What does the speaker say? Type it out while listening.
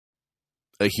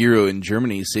A hero in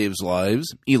Germany saves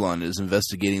lives. Elon is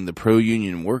investigating the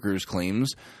pro-union workers'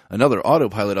 claims. Another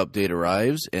Autopilot update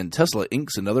arrives. And Tesla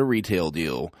inks another retail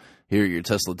deal. Here are your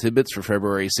Tesla tidbits for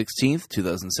February 16th,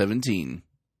 2017.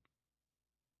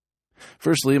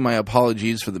 Firstly, my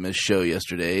apologies for the missed show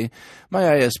yesterday. My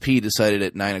ISP decided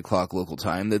at 9 o'clock local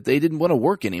time that they didn't want to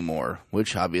work anymore,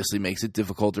 which obviously makes it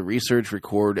difficult to research,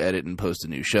 record, edit, and post a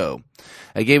new show.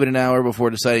 I gave it an hour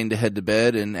before deciding to head to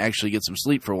bed and actually get some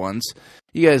sleep for once.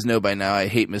 You guys know by now I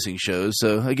hate missing shows,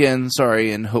 so again,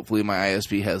 sorry, and hopefully my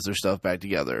ISP has their stuff back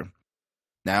together.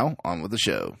 Now, on with the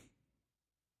show.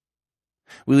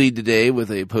 We lead today with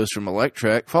a post from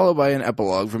Electrek, followed by an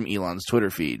epilogue from Elon's Twitter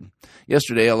feed.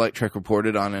 Yesterday, Electrek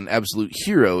reported on an absolute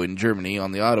hero in Germany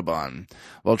on the Autobahn.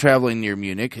 While traveling near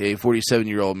Munich, a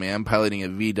 47-year-old man piloting a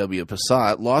VW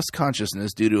Passat lost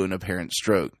consciousness due to an apparent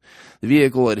stroke. The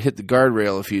vehicle had hit the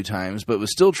guardrail a few times, but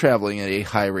was still traveling at a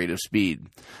high rate of speed.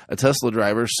 A Tesla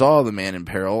driver saw the man in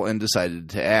peril and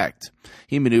decided to act.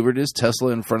 He maneuvered his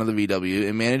Tesla in front of the VW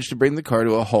and managed to bring the car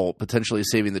to a halt, potentially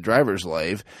saving the driver's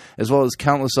life, as well as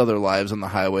countless other lives on the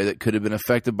highway that could have been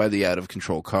affected by the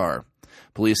out-of-control car.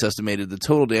 Police estimated the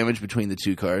total damage between the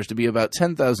two cars to be about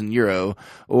 €10,000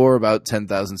 or about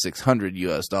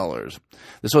 $10,600.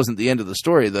 This wasn't the end of the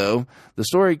story, though. The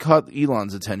story caught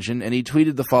Elon's attention, and he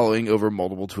tweeted the following over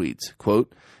multiple tweets.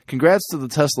 Quote, "Congrats to the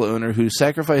Tesla owner who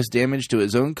sacrificed damage to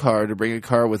his own car to bring a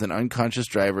car with an unconscious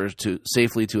driver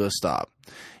safely to a stop.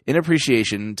 In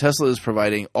appreciation, Tesla is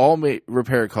providing all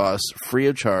repair costs free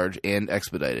of charge and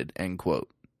expedited." End quote.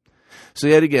 So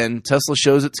yet again, Tesla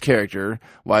shows its character,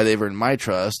 why they've earned my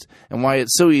trust, and why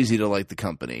it's so easy to like the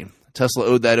company. Tesla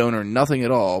owed that owner nothing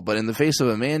at all, but in the face of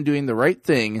a man doing the right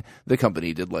thing, the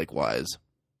company did likewise.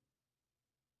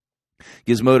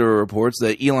 Gizmodo reports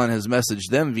that Elon has messaged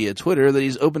them via Twitter that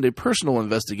he's opened a personal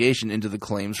investigation into the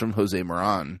claims from Jose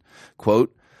Moran.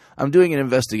 Quote, "I'm doing an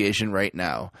investigation right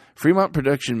now. Fremont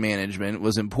Production Management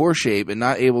was in poor shape and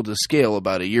not able to scale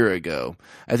about a year ago.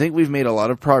 I think we've made a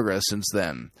lot of progress since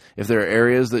then. If there are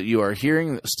areas that you are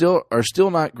hearing are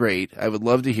still not great, I would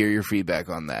love to hear your feedback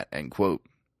on that." End quote.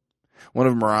 One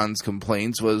of Moran's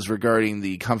complaints was regarding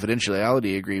the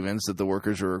confidentiality agreements that the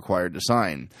workers were required to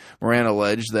sign. Moran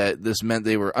alleged that this meant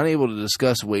they were unable to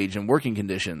discuss wage and working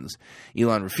conditions.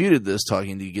 Elon refuted this,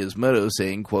 talking to Gizmodo,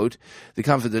 saying, quote, "The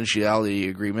confidentiality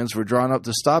agreements were drawn up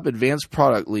to stop advanced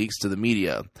product leaks to the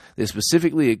media. They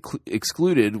specifically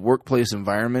excluded workplace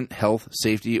environment, health,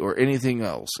 safety, or anything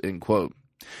else," end quote.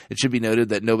 It should be noted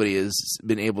that nobody has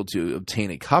been able to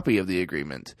obtain a copy of the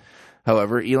agreement.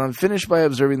 However, Elon finished by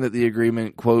observing that the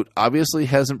agreement, quote, "obviously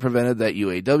hasn't prevented that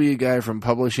UAW guy from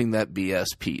publishing that BS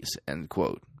piece," end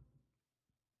quote.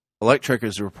 Electrek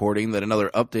is reporting that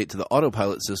another update to the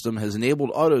Autopilot system has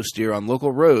enabled auto steer on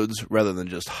local roads rather than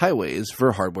just highways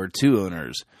for Hardware 2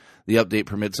 owners. The update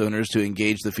permits owners to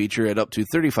engage the feature at up to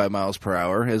 35 miles per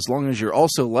hour as long as you're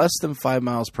also less than 5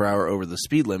 miles per hour over the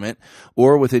speed limit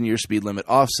or within your speed limit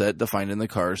offset defined in the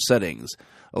car's settings.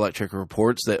 Electrek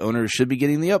reports that owners should be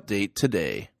getting the update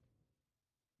today.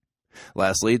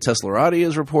 Lastly, Teslarati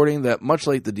is reporting that much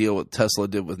like the deal what Tesla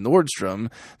did with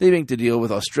Nordstrom, they've inked a deal with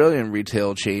Australian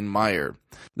retail chain Myer.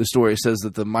 The story says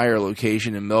that the Myer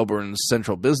location in Melbourne's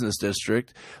central business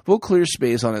district will clear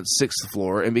space on its 6th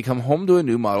floor and become home to a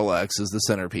new Model X as the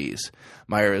centerpiece.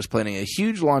 Myer is planning a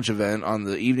huge launch event on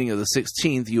the evening of the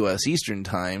 16th U.S. Eastern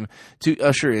Time to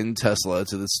usher in Tesla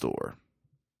to the store.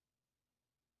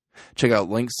 Check out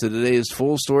links to today's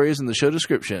full stories in the show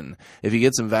description. If you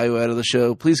get some value out of the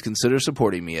show, please consider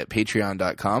supporting me at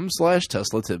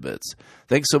patreon.com/Tesla Tidbits.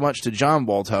 Thanks so much to John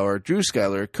Waltower, Drew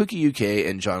Schuyler, Cookie UK,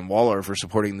 and John Waller for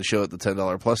supporting the show at the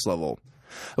 $10 plus level.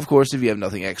 Of course, if you have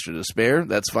nothing extra to spare,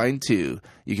 that's fine too.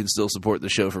 You can still support the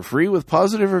show for free with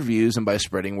positive reviews and by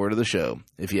spreading word of the show.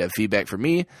 If you have feedback for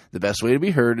me, the best way to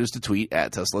be heard is to tweet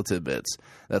at Tesla Tidbits.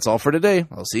 That's all for today.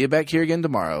 I'll see you back here again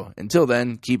tomorrow. Until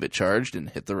then, keep it charged and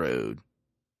hit the road.